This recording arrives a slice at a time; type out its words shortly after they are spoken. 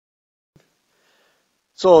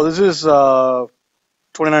So this is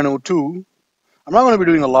 2902. I'm not going to be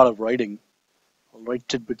doing a lot of writing. I'll write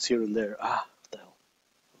tidbits here and there. What the hell?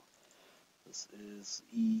 This is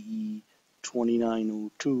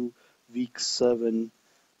ee2902 week 7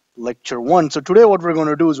 lecture 1. So today what we're going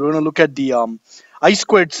to do is we're going to look at the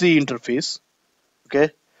I2C interface,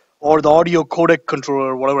 okay, or the audio codec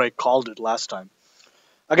controller, whatever I called it last time.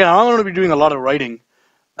 Again, I'm not going to be doing a lot of writing.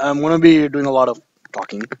 I'm going to be doing a lot of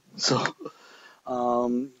talking. So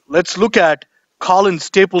let's look at Colin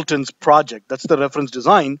Stapleton's project. That's the reference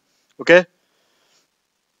design, okay?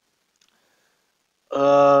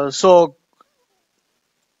 So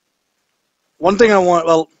one thing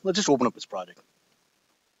let's just open up his project.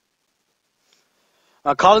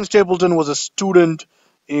 Colin Stapleton was a student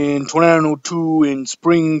in 2902 in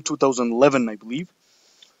spring 2011, I believe.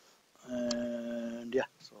 And yeah,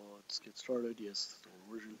 so let's get started. Yes,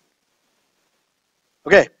 version.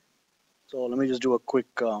 Okay, so let me just do a quick,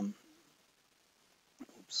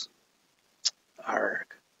 oops, arg.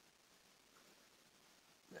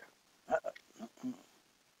 There.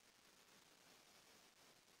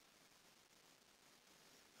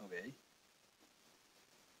 Okay.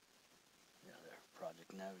 Yeah, there.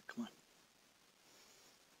 Project Nav. Come on.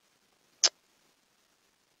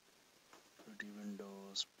 Pretty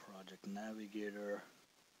Windows, Project Navigator.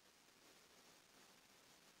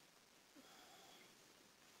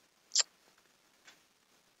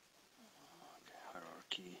 Okay,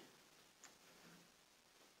 hierarchy.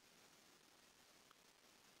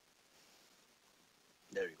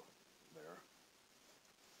 There you go. Better.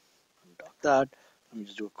 Undock that. Let me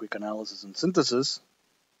just do a quick analysis and synthesis.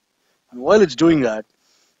 And while it's doing that,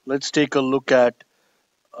 let's take a look at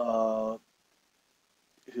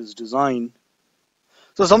his design.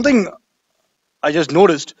 So something I just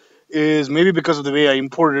noticed is maybe because of the way I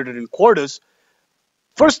imported it in Quartus.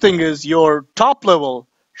 First thing is your top level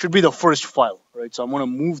should be the first file, right? So I'm going to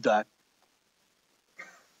move that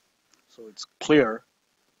so it's clear.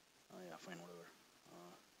 Yeah, fine, whatever.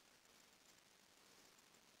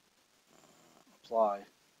 Apply.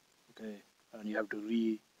 Okay, and you have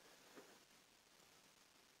to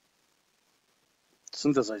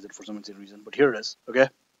synthesize it for some reason, but here it is. Okay.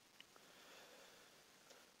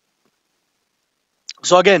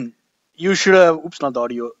 So again, you should have, oops, not the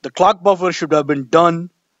audio. The clock buffer should have been done,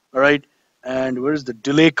 all right? And where's the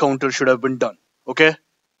delay counter should have been done, okay?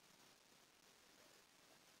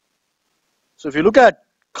 So if you look at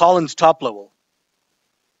Colin's top level,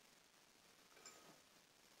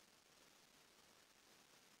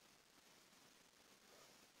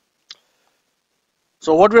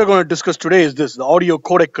 so what we're going to discuss today is this, the audio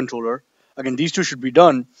codec controller. Again, these two should be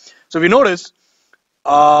done. So if you notice,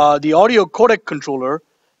 the audio codec controller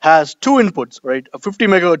has two inputs, right? A 50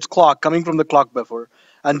 megahertz clock coming from the clock buffer,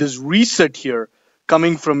 and this reset here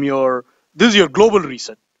coming from this is your global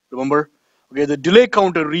reset, remember? Okay, the delay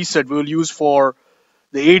counter reset we will use for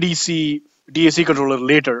the ADC, DAC controller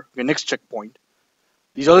later, okay, next checkpoint.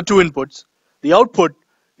 These are the two inputs. The output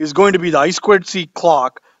is going to be the I2C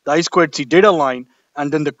clock, the I2C data line,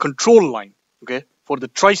 and then the control line, okay, for the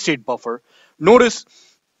tri-state buffer. Notice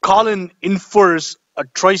Colin infers a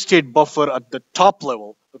tri-state buffer at the top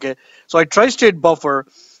level, okay. So a tri-state buffer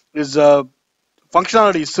is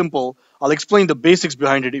functionality is simple. I'll explain the basics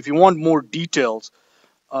behind it. If you want more details,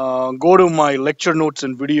 go to my lecture notes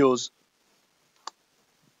and videos.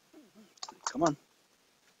 Come on.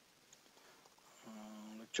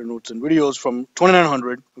 Lecture notes and videos from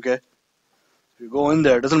 2900, okay. If you go in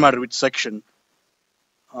there, it doesn't matter which section.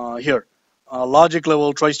 Here, logic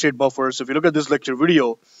level tri-state buffers. So if you look at this lecture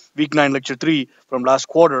video, week 9, lecture 3 from last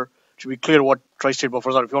quarter, it should be clear what tri-state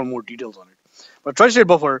buffers are if you want more details on it. But tri-state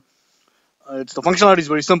buffer, the functionality is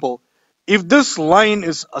very simple. If this line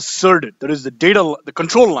is asserted, that is the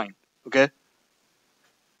control line, okay?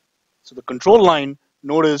 So the control line,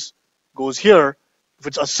 notice, goes here. If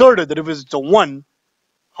it's asserted that if it's a 1,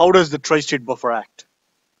 how does the tri-state buffer act?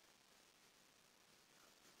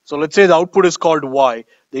 So let's say the output is called Y,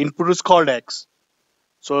 the input is called X.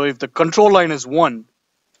 So if the control line is 1,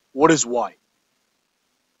 what is Y?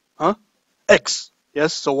 X.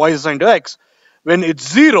 Yes, so Y is assigned to X. When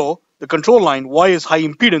it's 0, the control line, Y is high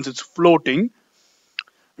impedance, it's floating.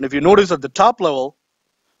 And if you notice at the top level,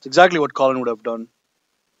 it's exactly what Colin would have done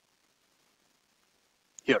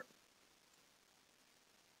here.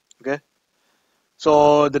 Okay?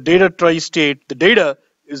 So the data tri-state, the data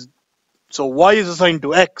is, so Y is assigned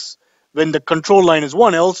to X when the control line is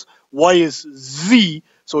 1, else Y is Z,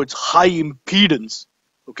 so it's high impedance.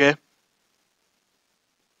 Okay?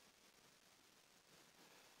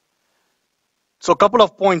 So a couple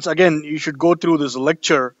of points, again, you should go through this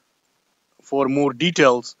lecture for more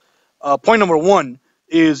details. Point number one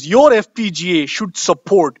is your FPGA should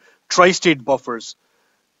support tri-state buffers.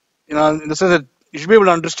 In the sense that you should be able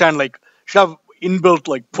to understand, like, should have inbuilt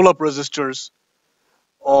like pull-up resistors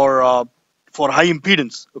or for high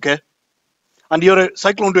impedance, okay? And your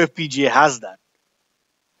Cyclone 2 FPGA has that.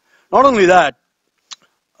 Not only that,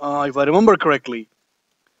 if I remember correctly,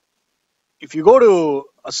 if you go to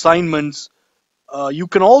assignments, you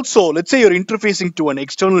can also, let's say you're interfacing to an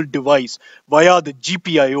external device via the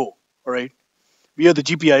GPIO, all right? Via the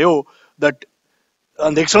GPIO, that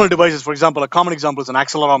and the external devices, for example, a common example is an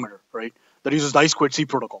accelerometer, right? That uses the I2C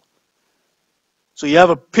protocol. So you have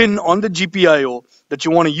a pin on the GPIO that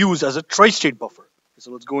you want to use as a tri-state buffer.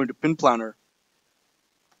 So let's go into pin planner.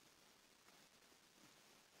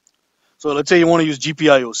 So let's say you want to use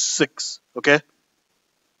GPIO 6, okay?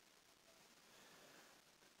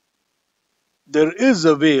 There is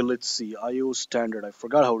a way, let's see, IO standard. I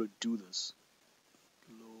forgot how to do this.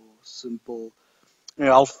 Low, simple.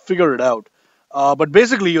 Yeah, I'll figure it out. But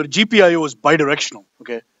basically, your GPIO is bidirectional,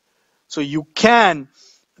 okay? So you can,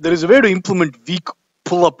 there is a way to implement weak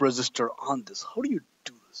pull-up resistor on this. How do you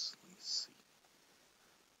do this? Let me see.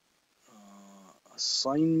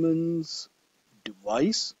 Assignments,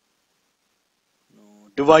 device. No,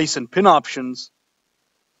 device and pin options.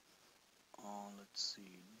 Let's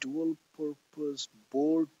see, dual purpose,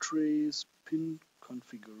 board trace, pin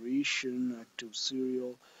configuration, active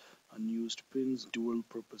serial, unused pins, dual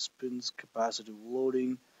purpose pins, capacitive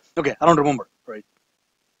loading. Okay, I don't remember, right?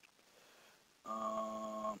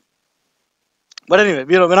 But anyway,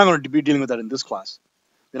 we're not going to be dealing with that in this class.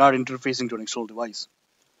 We're not interfacing to an external device.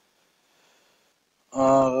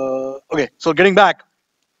 Okay, so getting back,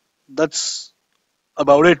 that's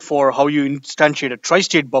about it for how you instantiate a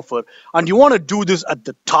tri-state buffer. And you want to do this at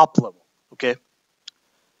the top level, okay?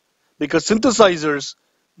 Because synthesizers,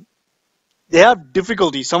 they have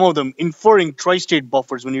difficulty, some of them, inferring tri-state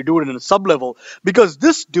buffers when you do it in a sub-level, because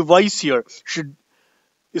this device here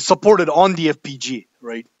is supported on the FPGA,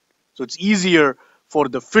 right? So it's easier for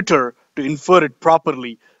the fitter to infer it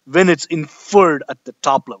properly when it's inferred at the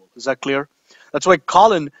top level. Is that clear? That's why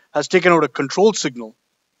Colin has taken out a control signal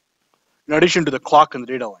in addition to the clock and the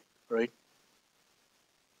data line, right?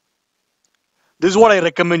 This is what I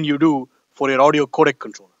recommend you do for your audio codec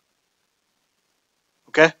controller.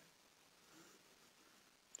 Okay?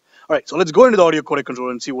 All right, so let's go into the audio codec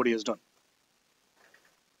controller and see what he has done.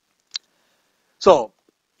 So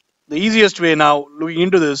the easiest way now, looking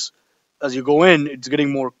into this, as you go in, it's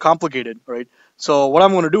getting more complicated, right? So what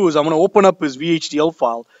I'm going to do is I'm going to open up his VHDL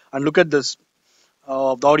file and look at this, the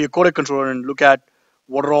audio codec controller, and look at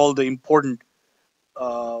what are all the important,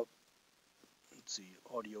 let's see,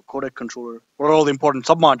 audio codec controller, what are all the important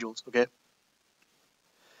submodules, okay?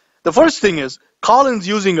 The first thing is, Colin's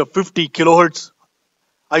using a 50 kilohertz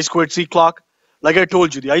I2C clock. Like I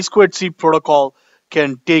told you, the I2C protocol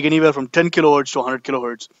can take anywhere from 10 kilohertz to 100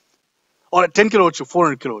 kilohertz, or 10 kilohertz to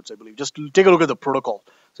 400 kilohertz, I believe. Just take a look at the protocol.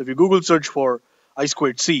 So if you Google search for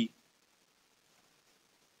I2C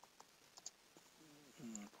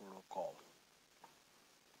protocol,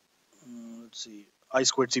 let's see,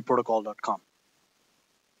 I2Cprotocol.com.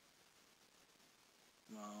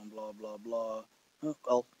 Blah, blah, blah.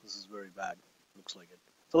 Well, this is very bad. Looks like it.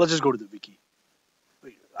 So let's just go to the wiki.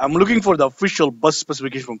 I'm looking for the official bus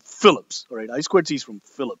specification from Philips. All right, I2C is from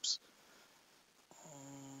Philips.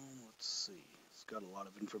 Let's see. It's got a lot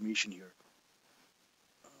of information here.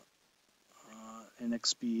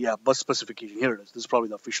 NXP, yeah, bus specification. Here it is. This is probably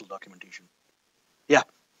the official documentation. Yeah,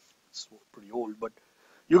 it's pretty old, but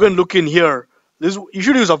you can look in here. You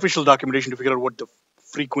should use official documentation to figure out what the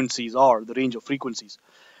frequencies are, the range of frequencies.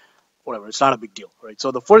 Whatever, it's not a big deal, right? So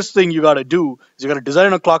the first thing you got to do is you got to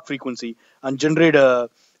design a clock frequency and generate a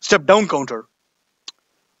step-down counter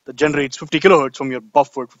that generates 50 kilohertz from your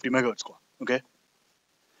buffered 50 megahertz clock, okay?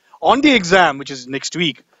 On the exam, which is next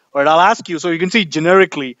week, all right, I'll ask you, so you can see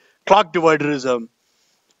generically, clock divider is a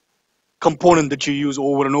component that you use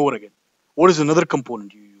over and over again. What is another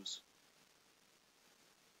component you use?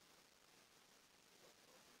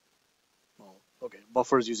 Well, okay,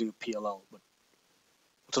 buffer is using a PLL, but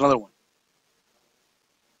what's another one?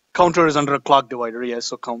 Counter is under a clock divider, yes,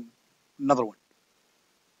 so another one.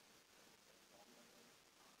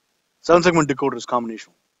 7-segment decoder is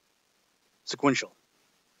combinational. Sequential.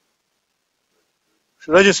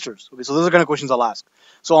 Registers. Okay, so those are the kind of questions I'll ask.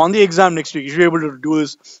 So on the exam next week, you should be able to do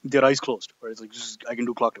this with your eyes closed. Right? It's like, I can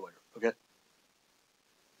do clock divider, okay?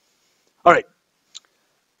 All right.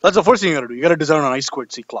 That's the first thing you got to do. You got to design an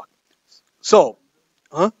I2C clock. So,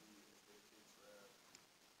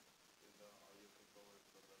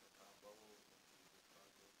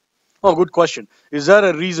 Oh, good question. Is there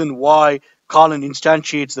a reason why Colin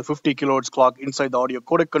instantiates the 50 kilohertz clock inside the audio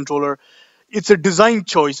codec controller? It's a design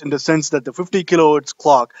choice in the sense that the 50 kilohertz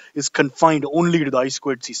clock is confined only to the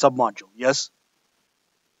I2C submodule. Yes?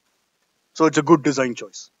 So it's a good design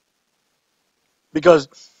choice. Because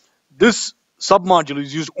this submodule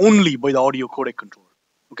is used only by the audio codec controller.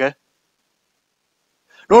 Okay?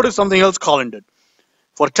 Notice something else Colin did.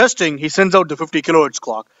 For testing, he sends out the 50 kilohertz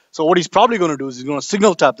clock. So what he's probably going to do is he's going to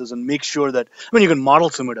signal tap this and make sure that, I mean, you can model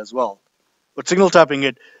sim it as well. But signal tapping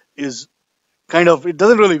it is kind of, it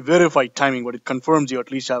doesn't really verify timing, but it confirms you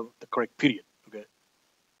at least have the correct period. Okay.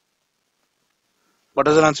 But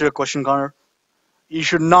does that answer your question, Connor? You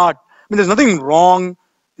should not, I mean, there's nothing wrong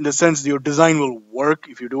in the sense that your design will work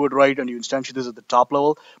if you do it right and you instantiate this at the top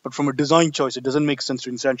level. But from a design choice, it doesn't make sense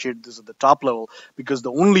to instantiate this at the top level because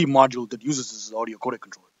the only module that uses this is the audio codec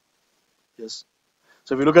controller. Yes.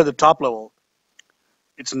 So if you look at the top level,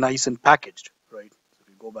 it's nice and packaged, right? So if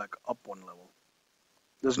you go back up one level,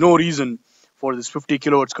 there's no reason for this 50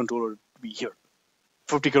 kilohertz controller to be here.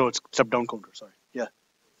 50 kilohertz step down counter, sorry. Yeah.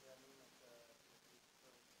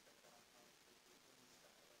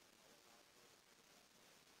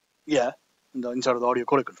 Yeah, inside of the audio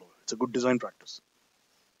codec controller. It's a good design practice.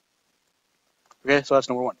 Okay, so that's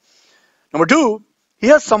number one. Number two, he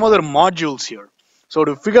has some other modules here. So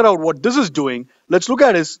to figure out what this is doing, let's look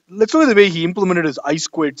at the way he implemented his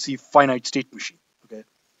I2C finite state machine. Okay.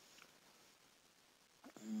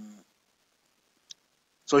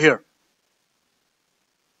 So here.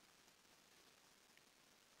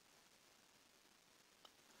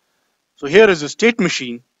 So here is a state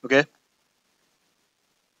machine, okay?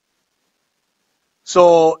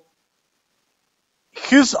 So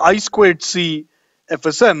his I2C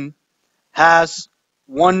FSM has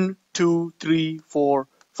 1, 2, 3, 4,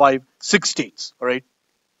 5, 6 states, all right?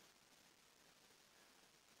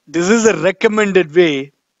 This is a recommended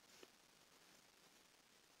way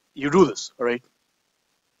you do this, all right?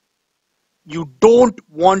 You don't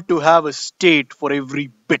want to have a state for every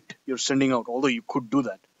bit you're sending out, although you could do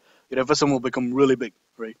that. Your FSM will become really big,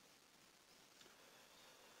 right?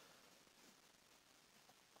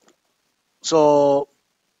 So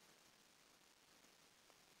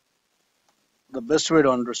the best way to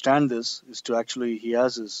understand this is to actually, he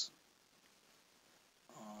has his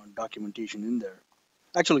documentation in there.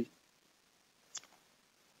 Actually,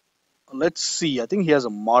 let's see. I think he has a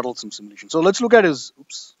model some simulation. So let's look at his,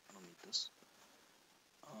 oops, I don't need this.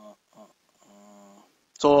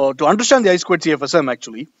 So to understand the I2C FSM,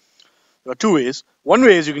 actually, there are two ways. One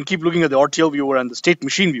way is you can keep looking at the RTL viewer and the state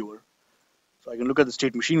machine viewer. So I can look at the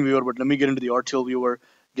state machine viewer, but let me get into the RTL viewer,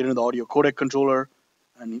 get into the audio codec controller,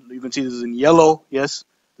 and you can see this is in yellow. Yes,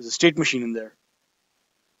 there's a state machine in there.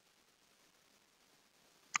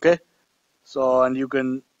 Okay, so and you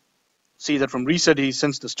can see that from reset he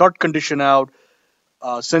sends the start condition out,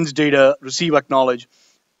 sends data, receive, acknowledge,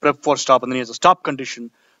 prep for stop, and then he has a stop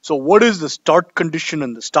condition. So what is the start condition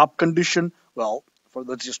and the stop condition? Well,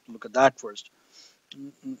 let's just look at that first. I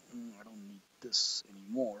don't need this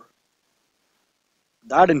anymore.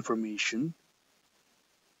 That information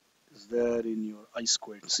is there in your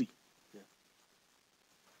I2C. Yeah.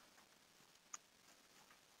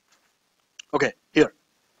 Okay, here.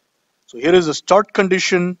 So here is the start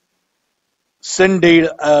condition, send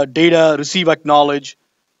data, receive, acknowledge,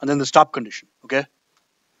 and then the stop condition. Okay.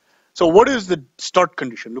 So what is the start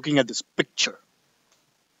condition? Looking at this picture.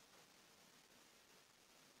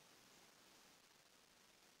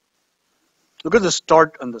 Look at the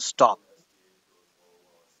start and the stop.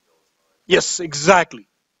 Yes, exactly.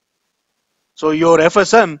 So your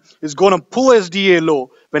FSM is going to pull SDA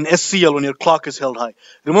low when SCL, when your clock is held high.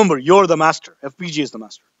 Remember, you're the master. FPGA is the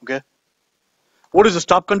master. Okay. What is the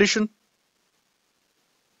stop condition?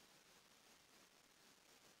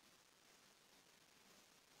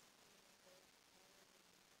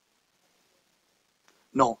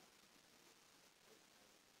 No.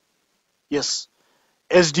 Yes.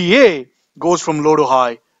 SDA goes from low to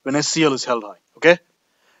high when SCL is held high. Okay.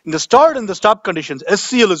 In the start and the stop conditions,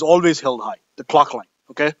 SCL is always held high, the clock line.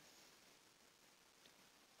 Okay.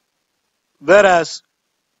 Whereas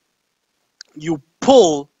you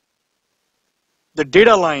pull the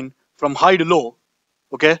data line from high to low,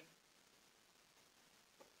 okay,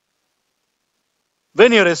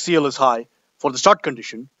 when your SCL is high for the start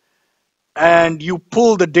condition, and you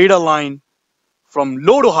pull the data line from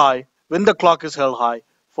low to high when the clock is held high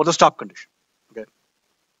for the stop condition. Okay,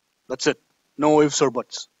 that's it. No ifs or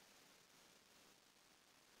buts.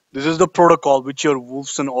 This is the protocol which your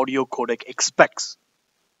Wolfson audio codec expects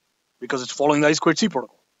because it's following the I2C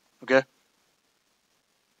protocol. Okay,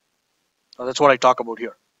 now that's what I talk about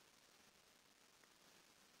here.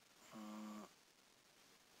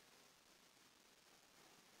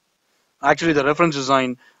 Actually, the reference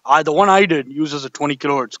design, the one I did uses a 20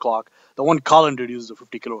 kilohertz clock. The one Colin did uses a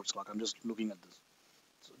 50 kilohertz clock. I'm just looking at this.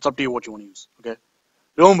 So it's up to you what you want to use. Okay.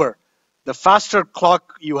 Remember, the faster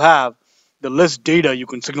clock you have, the less data you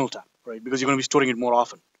can signal tap, right? Because you're going to be storing it more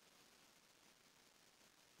often.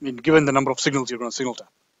 I mean, given the number of signals you're going to signal tap.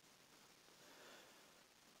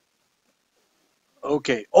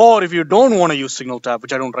 Okay. Or if you don't want to use signal tap,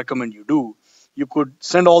 which I don't recommend you do, you could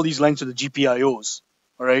send all these lines to the GPIOs,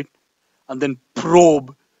 all right, and then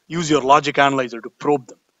use your logic analyzer to probe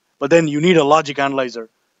them. But then you need a logic analyzer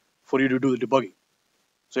for you to do the debugging.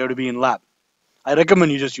 So you have to be in lab. I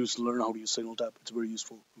recommend you just learn how to use signal tap. It's very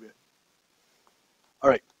useful. Okay. All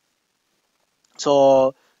right.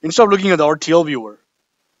 So instead of looking at the RTL viewer,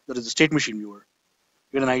 that is the state machine viewer,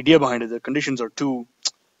 you get an idea behind it. The conditions are too,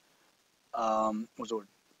 what's the word?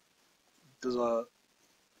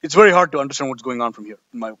 It's very hard to understand what's going on from here,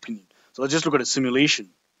 in my opinion. So let's just look at a simulation.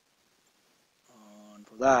 And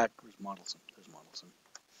for that, where's Modelson? There's Modelson.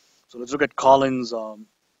 So let's look at Colin's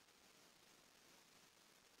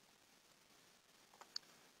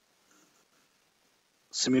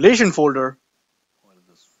simulation folder. While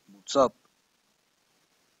this boots up.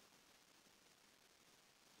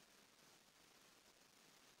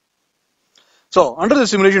 So under the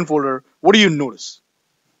simulation folder, what do you notice?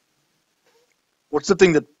 What's the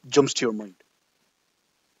thing that jumps to your mind?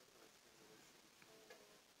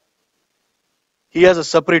 He has a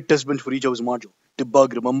separate test bench for each of his modules.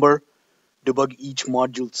 Debug, remember? Debug each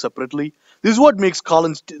module separately. This is what makes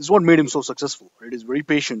Collins, this is what made him so successful. Right? He's very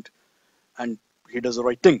patient and he does the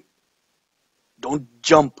right thing. Don't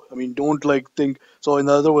jump. I mean, don't think. So in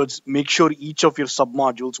other words, make sure each of your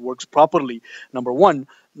submodules works properly. Number one.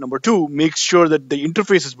 Number two, make sure that the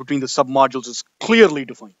interfaces between the submodules is clearly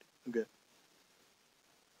defined. Okay.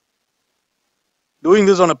 Doing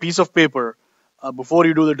this on a piece of paper before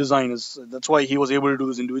you do the design that's why he was able to do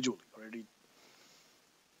this individually. Already.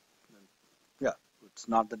 Yeah, it's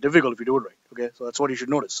not that difficult if you do it right. Okay, so that's what you should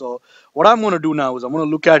notice. So what I'm going to do now is I'm going to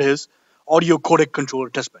look at his audio codec controller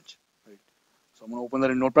test bench. Right. So I'm going to open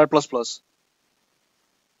that in Notepad++.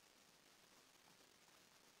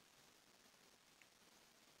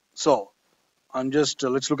 So I'm just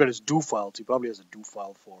let's look at his do files. He probably has a do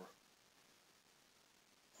file for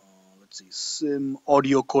let's see, sim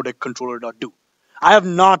audio codec controller.do. I have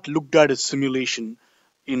not looked at his simulation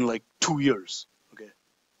in like 2 years. Okay,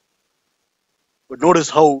 but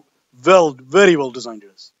notice how very well designed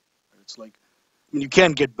it is. It's like, I mean, you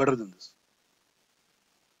can't get better than this.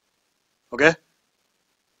 Okay.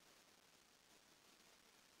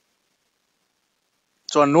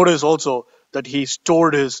 So I notice also that he's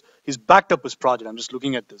backed up his project. I'm just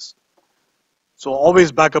looking at this. So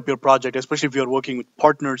always back up your project, especially if you're working with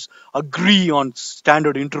partners. Agree on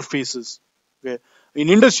standard interfaces. Okay. In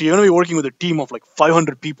industry, you're going to be working with a team of like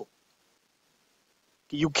 500 people.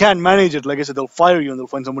 You can't manage it. Like I said, they'll fire you and they'll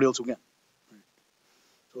find somebody else who can.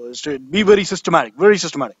 So be very systematic, very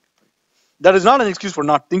systematic. That is not an excuse for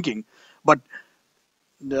not thinking, but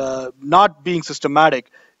not being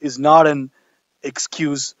systematic is not an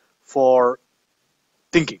excuse for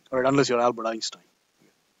thinking, right? Unless you're Albert Einstein.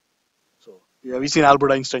 So, yeah, have you seen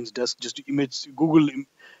Albert Einstein's desk? Just Google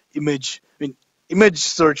image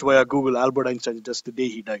search via Google Albert Einstein's desk the day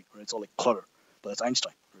he died. Right? It's all like clutter, but that's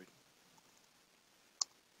Einstein. Right?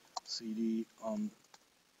 CD.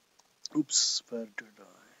 Oops, where did I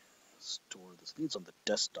store this? I think it's on the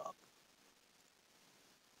desktop.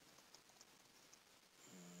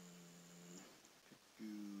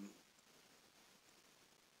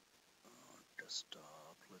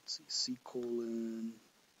 Desktop. Let's see. C:.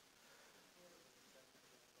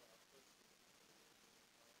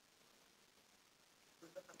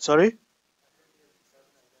 Sorry?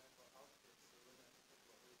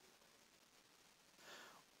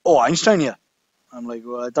 Oh, Einstein, yeah. I'm like,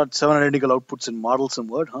 well, I thought 7 identical outputs in model some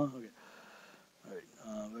word, huh? Okay. All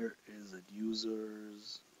right. Where is it?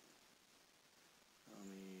 Users.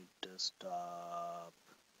 Desktop.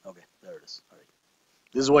 Okay, there it is. All right.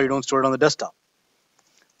 This is why you don't store it on the desktop.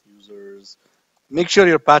 Users. Make sure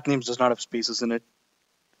your path names does not have spaces in it.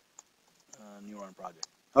 Neuron project.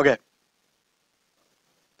 Okay.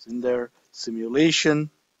 It's in there. Simulation.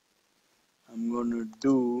 I'm going to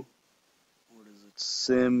do, what is it?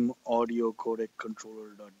 Sim audio codec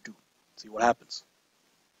controller.do. See what happens.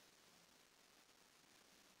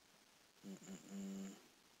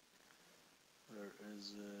 Where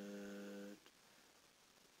is it?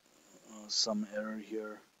 Some error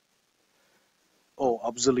here. Oh,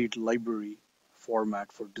 obsolete library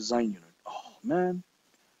format for design unit. Oh, man.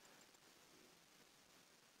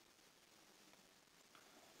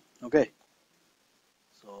 Okay.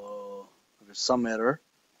 So there's some error.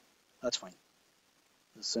 That's fine.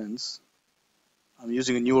 Since I'm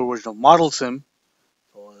using a newer version of Model Sim,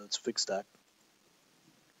 so let's fix that.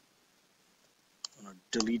 I'm gonna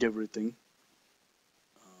delete everything.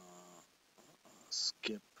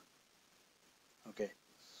 Skip. Okay,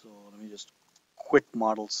 so let me just quit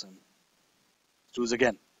Model Sim. Let's do this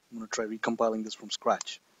again. I'm gonna try recompiling this from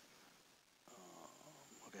scratch.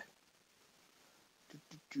 Okay.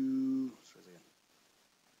 Let's try this again.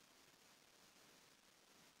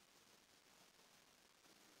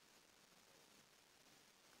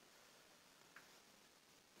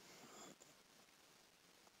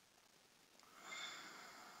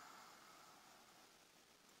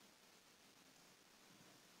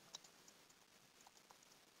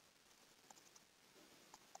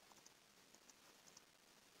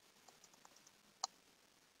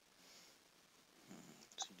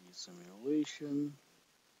 CD simulation.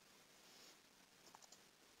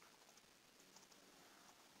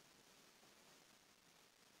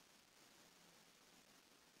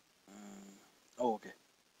 Oh, okay.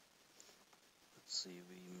 Let's see,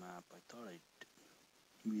 VMap. I thought I did.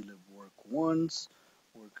 We live work once.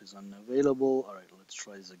 Work is unavailable. Alright, let's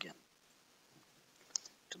try this again.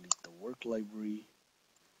 Delete the work library.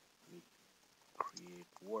 Create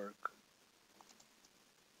work.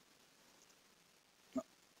 No.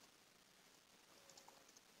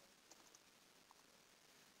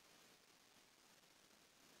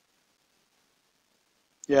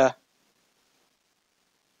 Yeah.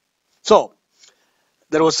 So,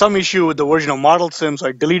 there was some issue with the version of Model Sim, so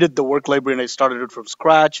I deleted the work library and I started it from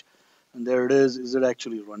scratch. And there it is. Is it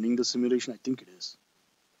actually running the simulation? I think it is.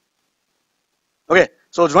 Okay,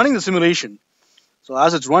 so it's running the simulation. So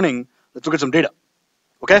as it's running, let's look at some data.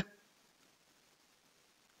 Okay?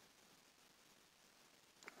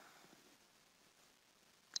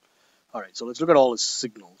 Alright, so let's look at all the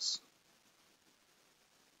signals.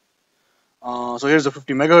 So here's the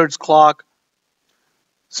 50 megahertz clock.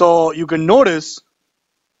 So you can notice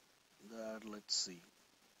that, let's see,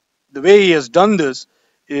 the way he has done this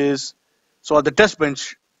is, so at the test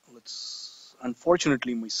bench,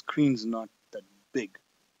 unfortunately my screen's not that big.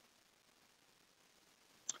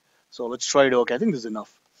 So let's try to, okay, I think this is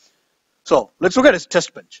enough. So let's look at his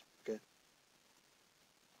test bench. Okay.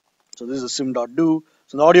 So this is a sim.do.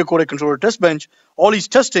 So the audio codec controller test bench, all he's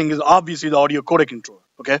testing is obviously the audio codec controller.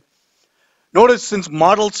 Okay. Notice since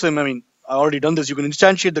Model Sim, I mean, I already done this. You can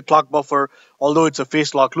instantiate the clock buffer, although it's a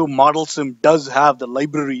face lock loop. Model Sim does have the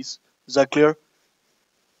libraries. Is that clear?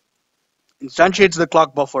 Instantiates the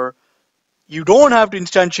clock buffer. You don't have to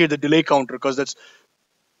instantiate the delay counter because that's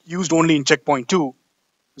used only in Checkpoint1.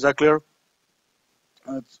 Is that clear?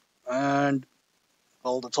 And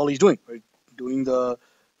well, that's all he's doing, right? Doing the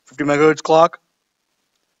 50 megahertz clock,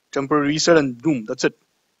 temporary reset, and boom, that's it.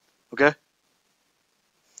 Okay.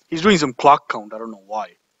 He's doing some clock count. I don't know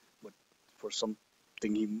why, but for something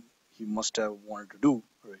he must have wanted to do.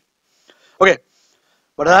 Right. Okay.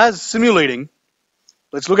 But as simulating,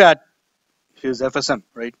 let's look at his FSM,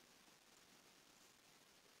 right?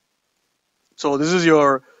 So this is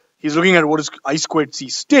he's looking at what is I squared C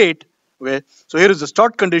state, okay? So here is the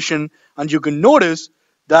start condition, and you can notice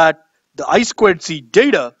that the I squared C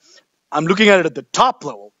data, I'm looking at it at the top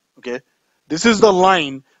level, okay? This is the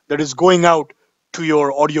line that is going out to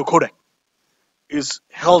your audio codec. Is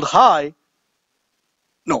held high.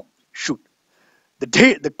 No, shoot.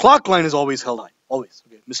 The clock line is always held high. Always.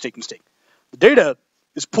 Okay, mistake. The data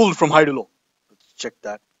is pulled from high to low. Let's check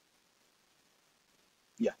that.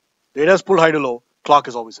 Yeah. Data is pulled high to low. Clock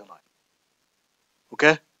is always held high.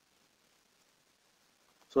 Okay?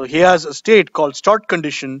 So he has a state called start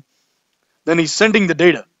condition. Then he's sending the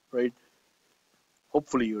data, right?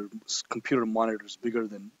 Hopefully your computer monitor is bigger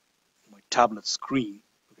than my tablet screen.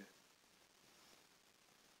 Okay.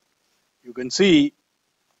 You can see.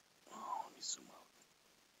 Oh, let me zoom out.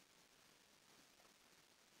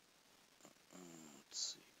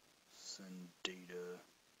 Let's see. Send data.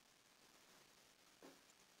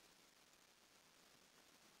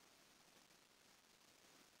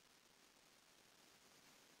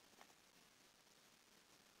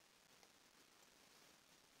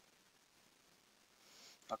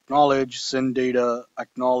 Acknowledge, send data,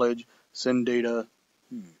 acknowledge, send data.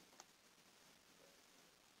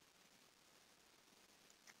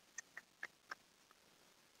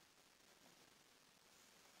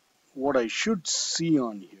 What I should see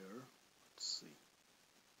on here, let's see.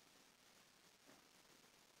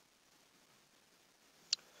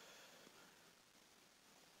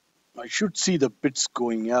 I should see the bits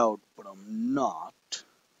going out, but I'm not.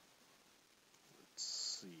 Let's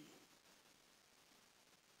see.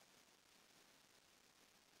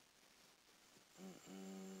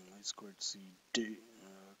 I2C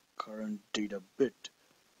current data bit.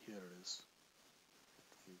 Here it is.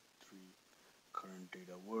 3 current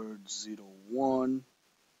data word 01.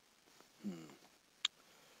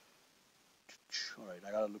 Alright,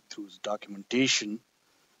 I gotta look through his documentation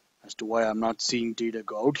as to why I'm not seeing data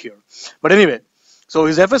go out here. But anyway, so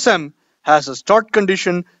his FSM has a start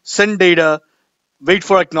condition, send data, wait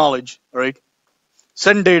for acknowledge, alright?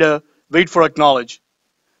 Send data, wait for acknowledge.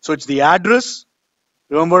 So it's the address,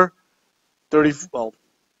 remember,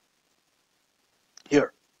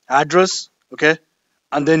 here, address, okay,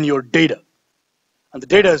 and then your data. And the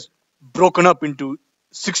data is broken up into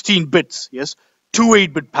 16 bits, yes, 2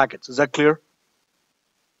 8-bit packets. Is that clear?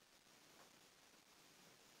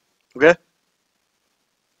 Okay.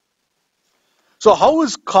 So how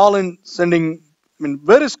is Colin sending,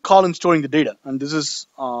 where is Colin storing the data? And this is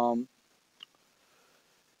another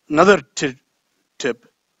tip.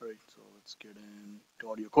 All right, so let's get into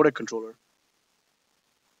audio codec controller.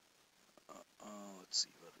 Let's see,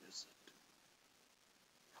 where is it?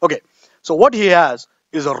 Okay, so what he has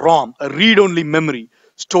is a ROM, a read-only memory,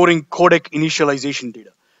 storing codec initialization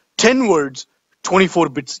data. 10 words, 24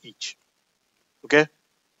 bits each. Okay?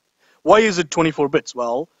 Why is it 24 bits?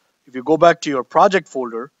 Well, if you go back to your project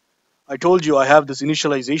folder, I told you I have this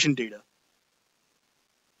initialization data.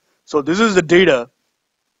 So this is the data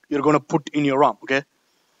you're going to put in your ROM, okay?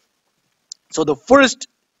 So the first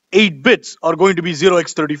 8 bits are going to be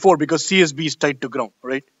 0x34 because CSB is tied to ground,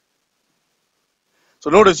 right? So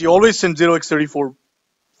notice you always send 0x34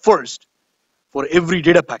 first for every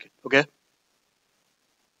data packet, okay?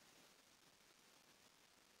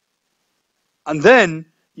 And then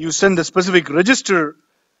you send the specific register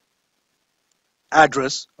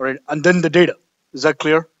address, all right, and then the data. Is that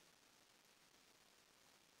clear?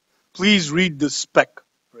 Please read the spec,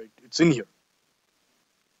 right? It's in here.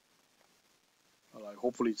 Well,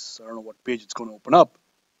 hopefully, I don't know what page it's going to open up.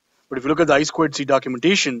 But if you look at the I2C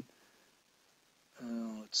documentation,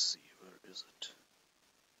 let's see, where is it?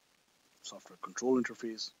 Software control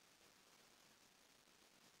interface.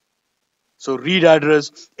 So read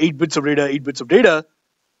address, 8 bits of data, 8 bits of data.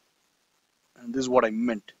 And this is what I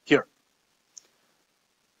meant here.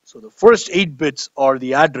 So the first 8 bits are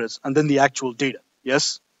the address and then the actual data.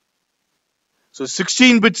 Yes? So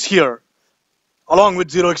 16 bits here, along with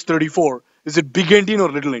 0x34. Is it big endian or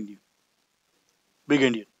little endian? Big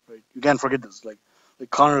endian, right? You can't forget this. Like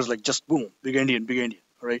Connor's like just boom, big endian,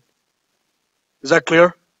 all right? Is that clear?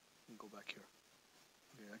 Let me go back here.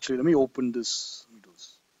 Okay, actually, let me open this. Let me do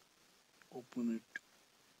this. Open it.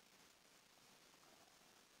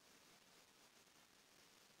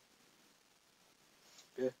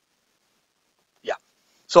 Okay. Yeah.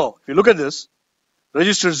 So if you look at this,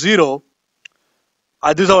 register 0.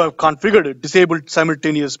 This is how I've configured it. Disabled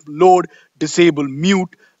simultaneous load, disable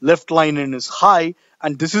mute, left line in is high,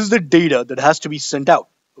 and this is the data that has to be sent out,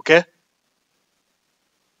 okay?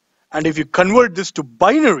 And if you convert this to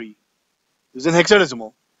binary, this is in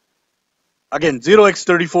hexadecimal, again,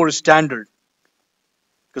 0x34 is standard,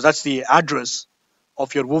 because that's the address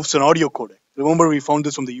of your Wolfson audio codec. Remember we found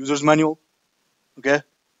this from the user's manual, okay?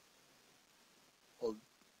 Well,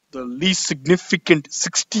 the least significant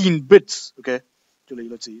 16 bits, okay?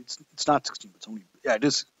 Let's see, it's not 16 bits only. Yeah, it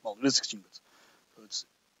is. Well, it is 16 bits. So it's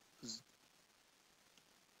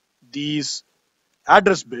these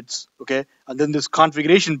address bits, okay, and then this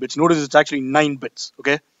configuration bits. Notice it's actually 9 bits,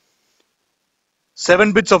 okay.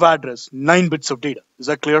 7 bits of address, 9 bits of data. Is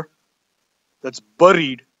that clear? That's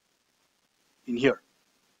buried in here,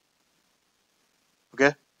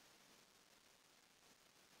 okay.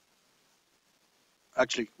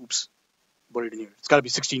 Actually, oops, buried in here. It's got to be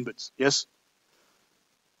 16 bits. Yes.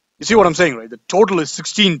 You see what I'm saying, right? The total is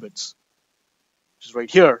 16 bits, which is right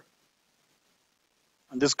here.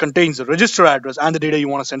 And this contains the register address and the data you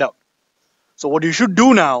want to send out. So what you should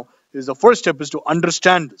do now is the first step is to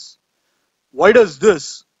understand this. Why does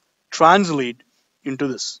this translate into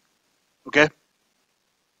this? Okay?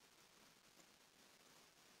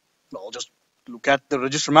 Well, I'll just look at the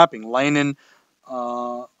register mapping. Line in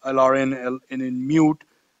LRN, in mute,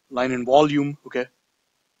 line in volume, okay?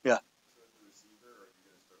 Yeah.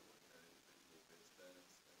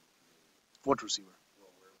 What receiver?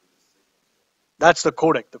 That's the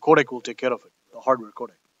codec. The codec will take care of it. The hardware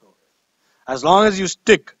codec. As long as you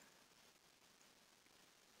stick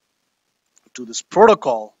to this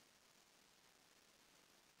protocol,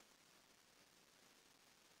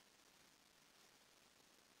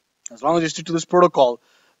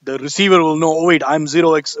 the receiver will know, oh wait, I'm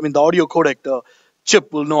 0x, the audio codec, the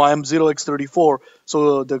chip will know I'm 0x34,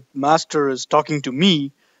 so the master is talking to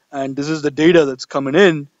me, and this is the data that's coming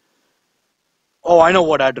in. oh, I know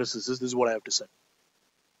what address this is. This is what I have to set.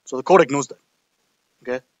 So the codec knows that.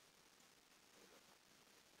 Okay.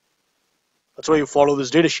 That's why you follow this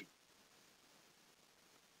data sheet.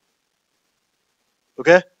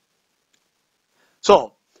 Okay.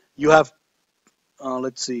 So you have,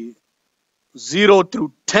 let's see, 0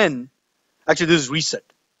 through 10. Actually, this is reset.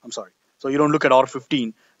 I'm sorry. So you don't look at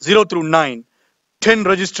R15. 0 through 9, 10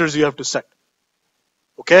 registers you have to set.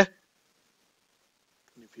 Okay.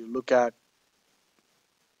 If you look at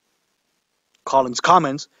Colin's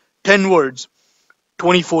comments, 10 words,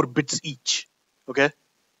 24 bits each. Okay.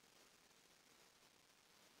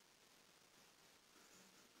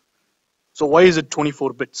 So why is it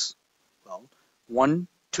 24 bits? Well, 1,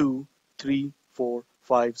 2, 3, 4,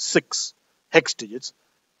 5, 6 hex digits,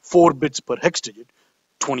 4 bits per hex digit,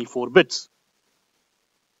 24 bits.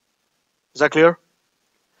 Is that clear?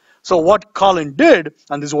 So what Colin did,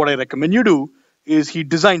 and this is what I recommend you do, is he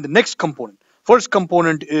designed the next component. First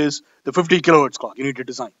component is the 50 kilohertz clock you need to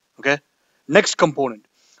design. Okay. Next component,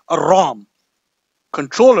 a ROM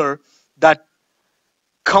controller that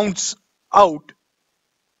counts out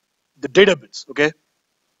the data bits. Okay.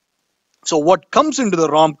 So what comes into the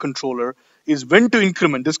ROM controller is when to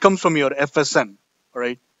increment. This comes from your FSM. All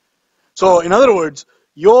right. So in other words,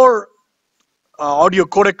 your audio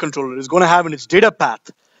codec controller is going to have in its data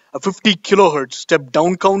path a 50 kilohertz step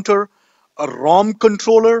down counter, a ROM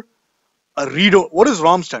controller, a read. What does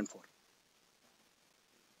ROM stand for?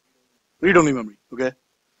 Read only memory. Okay.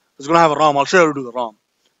 It's going to have a ROM. I'll show you how to do the ROM.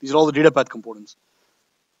 These are all the data path components.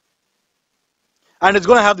 And it's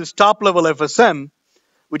going to have this top level FSM,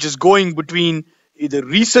 which is going between either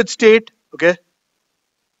reset state, okay,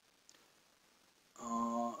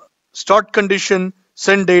 start condition,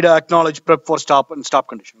 send data, acknowledge, prep for stop, and stop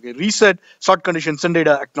condition. Okay, reset, start condition, send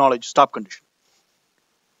data, acknowledge, stop condition.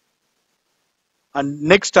 And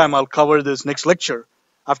next time I'll cover this, next lecture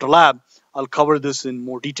after lab, I'll cover this in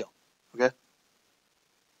more detail. Okay.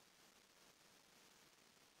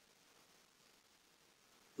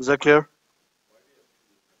 Is that clear?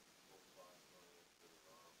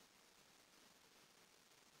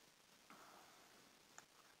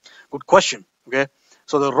 Good question. Okay.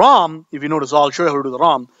 So the ROM, if you notice, I'll show you how to do the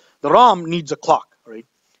ROM. The ROM needs a clock, right?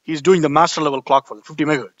 He's doing the master level clock for the 50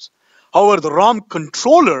 megahertz. However, the ROM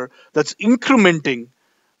controller that's incrementing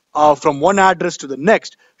from one address to the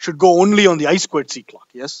next should go only on the I2C clock.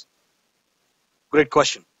 Yes? Great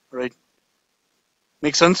question, right?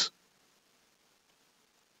 Make sense?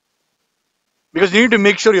 Because you need to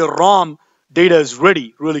make sure your ROM data is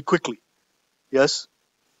ready really quickly. Yes?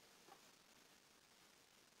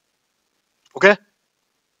 Okay?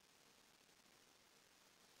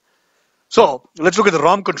 So let's look at the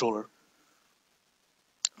ROM controller.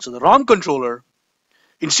 So the ROM controller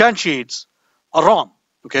instantiates a ROM.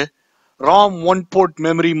 Okay? ROM one port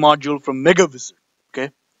memory module from MegaWizard.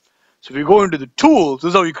 Okay? So if you go into the tools, this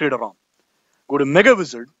is how you create a ROM. Go to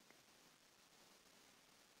MegaWizard.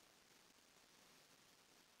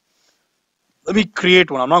 Let me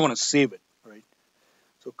create one. I'm not going to save it. Right?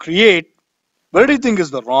 So create. Where do you think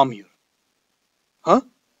is the ROM here? Huh?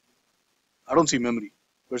 I don't see memory.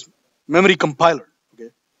 Where's memory compiler?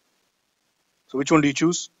 Okay. So which one do you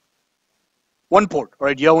choose? One port. All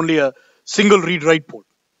right. You have only a single read-write port.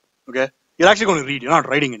 Okay. You're actually going to read. You're not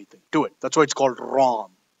writing anything to it. That's why it's called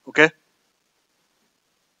ROM. Okay.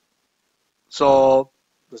 So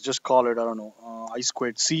let's just call it, I don't know,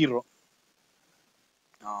 I2C ROM.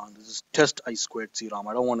 This is test I2C ROM.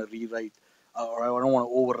 I don't want to rewrite or I don't want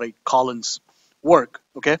to overwrite Colin's work.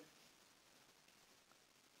 Okay.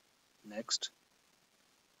 Next.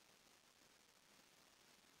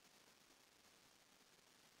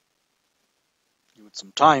 Give it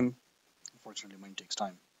some time. Unfortunately, mine takes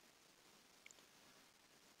time.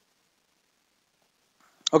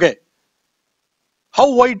 Okay.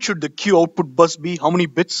 How wide should the Q output bus be? How many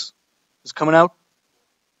bits is coming out?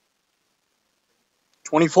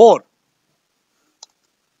 24.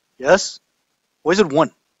 Yes? Why is it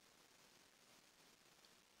 1?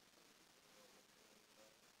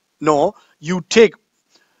 No, you take,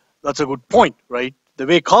 that's a good point, right? The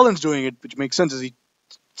way Colin's doing it, which makes sense, is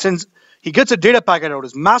since he gets a data packet out,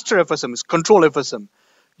 his master FSM, his control FSM,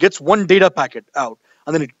 gets one data packet out,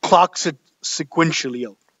 and then it clocks it sequentially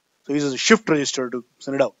out. So he uses a shift register to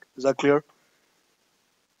send it out. Is that clear?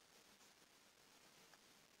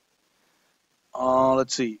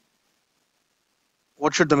 Let's see.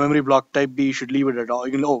 What should the memory block type be? You should leave it at all.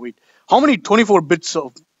 You can, oh, wait. How many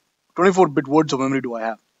 24-bit words of memory do I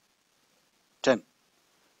have? 10.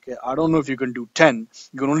 Okay, I don't know if you can do 10.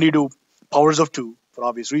 You can only do powers of 2 for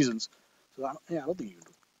obvious reasons. So I don't think you can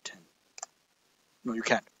do 10. No, you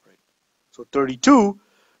can't. Right. So 32,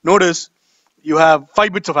 notice you have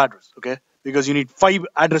 5 bits of address, okay? Because you need 5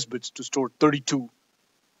 address bits to store 32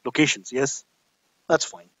 locations, yes? That's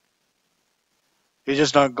fine.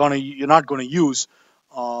 You're not gonna use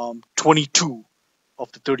 22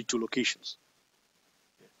 of the 32 locations.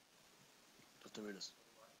 That's the way it is.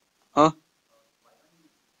 Huh?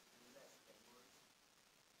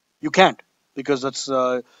 You can't, because that's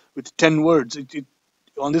with 10 words.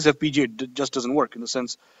 On this FPGA, it just doesn't work in the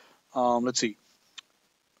sense. Let's see.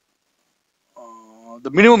 The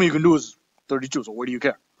minimum you can do is 32. So why do you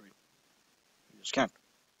care? Right? You just can't.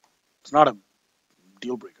 It's not a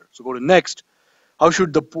deal breaker. So go to next. How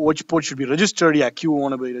should which port should be registered? Yeah, Q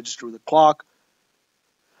want to be registered with the clock.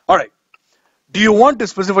 All right. Do you want to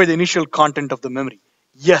specify the initial content of the memory?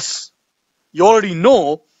 Yes. You already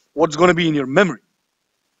know what's going to be in your memory.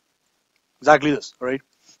 Exactly this, all right?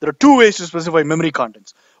 There are 2 ways to specify memory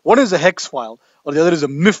contents. One is a hex file, or the other is a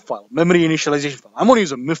MIF file, memory initialization file. I'm going to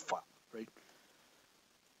use a MIF file, right?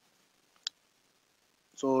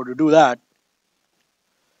 So to do that,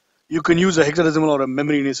 you can use a hexadecimal or a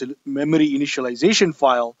memory initialization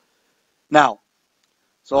file. Now,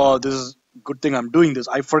 so this is a good thing I'm doing this.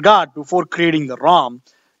 I forgot, before creating the ROM,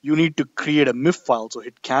 you need to create a MIF file. So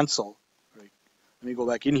hit cancel. Right? Let me go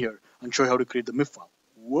back in here and show you how to create the MIF file.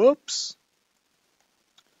 Whoops.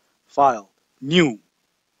 File, new,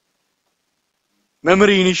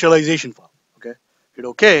 memory initialization file. Okay, hit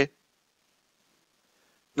OK.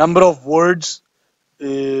 Number of words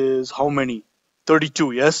is how many?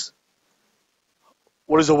 32, yes?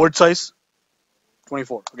 What is the word size?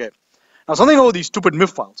 24, okay. Now something about these stupid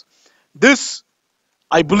MIF files. This,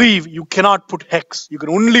 I believe, you cannot put hex. You can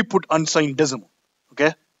only put unsigned decimal,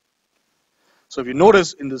 okay? So if you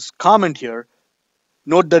notice in this comment here,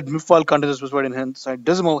 note that MIF file content is specified in unsigned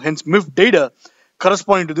decimal, hence MIF data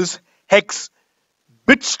corresponding to this hex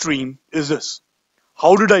bit stream is this.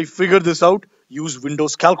 How did I figure this out? Use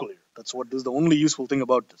Windows Calculator. This is the only useful thing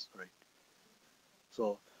about this, right?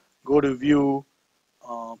 So go to view,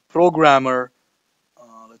 programmer,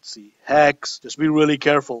 let's see, hex, just be really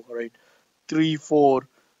careful, all right?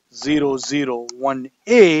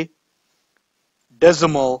 34001A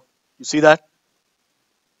decimal, you see that?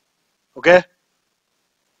 Okay?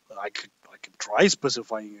 I could try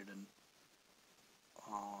specifying it in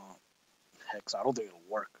hex. I don't think it'll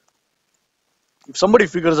work. If somebody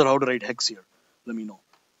figures out how to write hex here, let me know.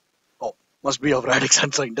 Oh, must be of radix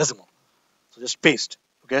unsigned decimal. So just paste,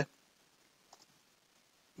 okay?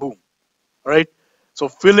 Boom. All right? So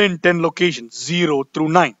fill in 10 locations, 0 through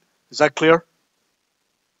 9. Is that clear?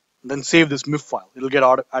 Then save this MIF file. It'll get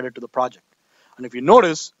added to the project. And if you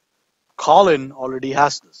notice, Colin already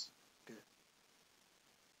has this. Okay.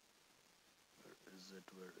 Where is it?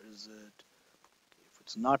 Where is it? If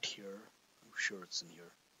it's not here, I'm sure it's in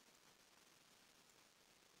here.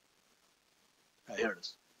 Here it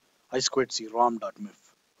is. I2C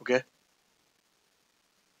rom.mif. Okay?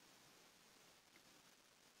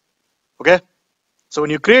 Okay? So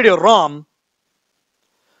when you create your ROM,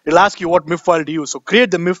 it'll ask you what MIF file to use. So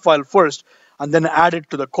create the MIF file first and then add it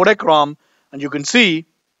to the codec ROM, and you can see,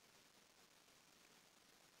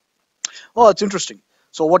 oh, it's interesting.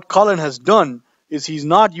 So what Colin has done is he's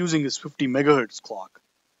not using his 50 megahertz clock.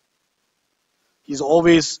 He's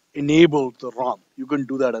always enabled the ROM. You can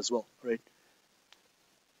do that as well, right?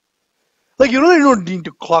 Like, you really don't need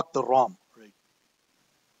to clock the ROM, right?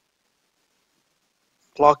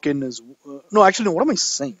 Clock in is no, actually, no. What am I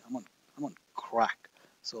saying? I'm on crack.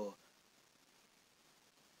 So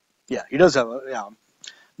yeah, he does have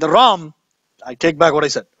the ROM. I take back what I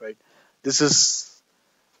said, right?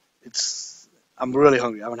 I'm really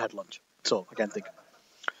hungry. I haven't had lunch, so I can't think.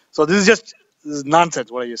 So this is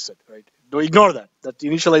nonsense what I just said, right? Don't ignore that. That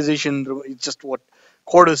initialization is just what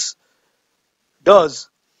Cordis does.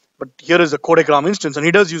 But here is a codec ROM instance, and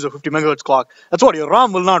he does use a 50 megahertz clock. That's what your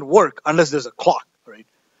ROM will not work unless there's a clock, right?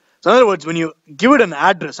 So in other words, when you give it an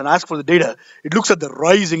address and ask for the data, it looks at the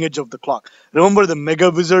rising edge of the clock. Remember the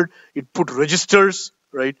Mega Wizard? It put registers,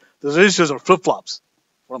 right? Those registers are flip-flops.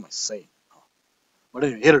 What am I saying? But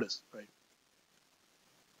anyway, here it is, right?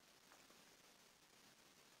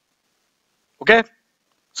 Okay?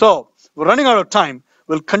 So we're running out of time.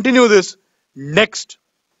 We'll continue this next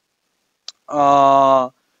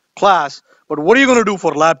class. But what are you going to do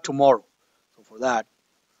for lab tomorrow? So for that,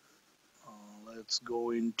 let's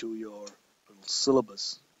go into your little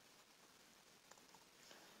syllabus.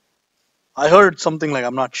 I heard something like,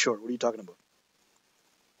 I'm not sure. What are you talking about?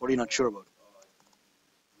 What are you not sure about?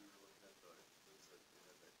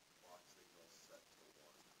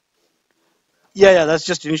 Yeah, that's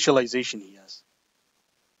just initialization he has.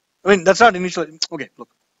 I mean, that's not initial. Okay, look.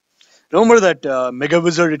 Remember that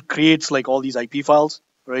MegaWizard, it creates like all these IP files,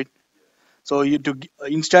 right? So you to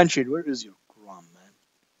instantiate, where is your ROM, man?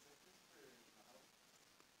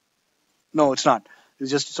 No, it's not.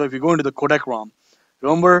 It's just, so if you go into the codec ROM,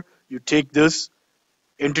 remember you take this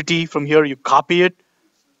entity from here, you copy it,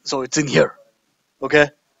 so it's in here. Okay,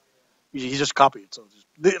 you just copy it. So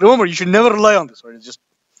remember, you should never rely on this, right?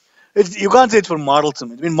 You can't say it's for model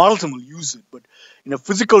sim. I mean, model sim will use it, but in a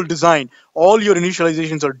physical design, all your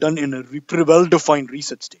initializations are done in a well-defined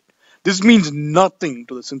reset state. This means nothing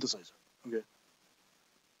to the synthesizer. Okay,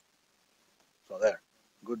 so there.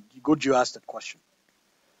 Good you asked that question.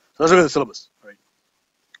 So let's look at the syllabus, right?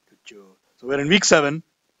 So we're in week 7.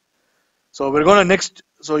 So we're gonna next.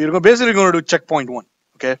 So you're basically going to do checkpoint 1.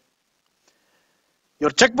 Okay.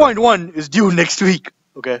 Your checkpoint 1 is due next week.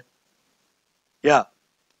 Okay. Yeah.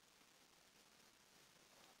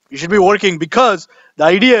 You should be working because the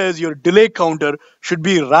idea is your delay counter should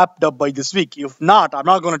be wrapped up by this week. If not, I'm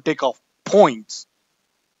not going to take off points.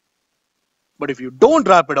 But if you don't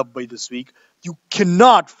wrap it up by this week, you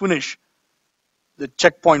cannot finish the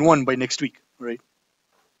checkpoint 1 by next week, right?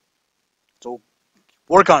 So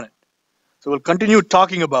work on it. So we'll continue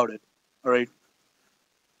talking about it, all right?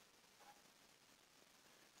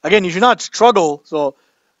 Again, you should not struggle. So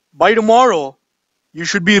by tomorrow, you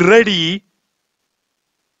should be ready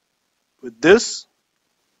with this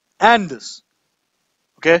and this,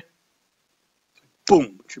 okay?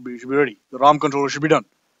 Boom, it should be ready. The ROM controller should be done.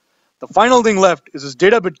 The final thing left is this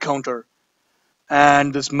data bit counter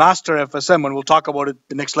and this master FSM, and we'll talk about it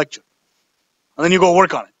the next lecture. And then you go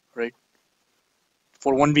work on it, right?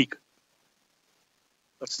 For 1 week.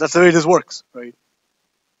 That's the way this works, right?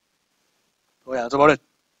 So yeah, that's about it.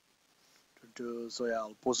 So yeah,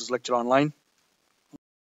 I'll post this lecture online.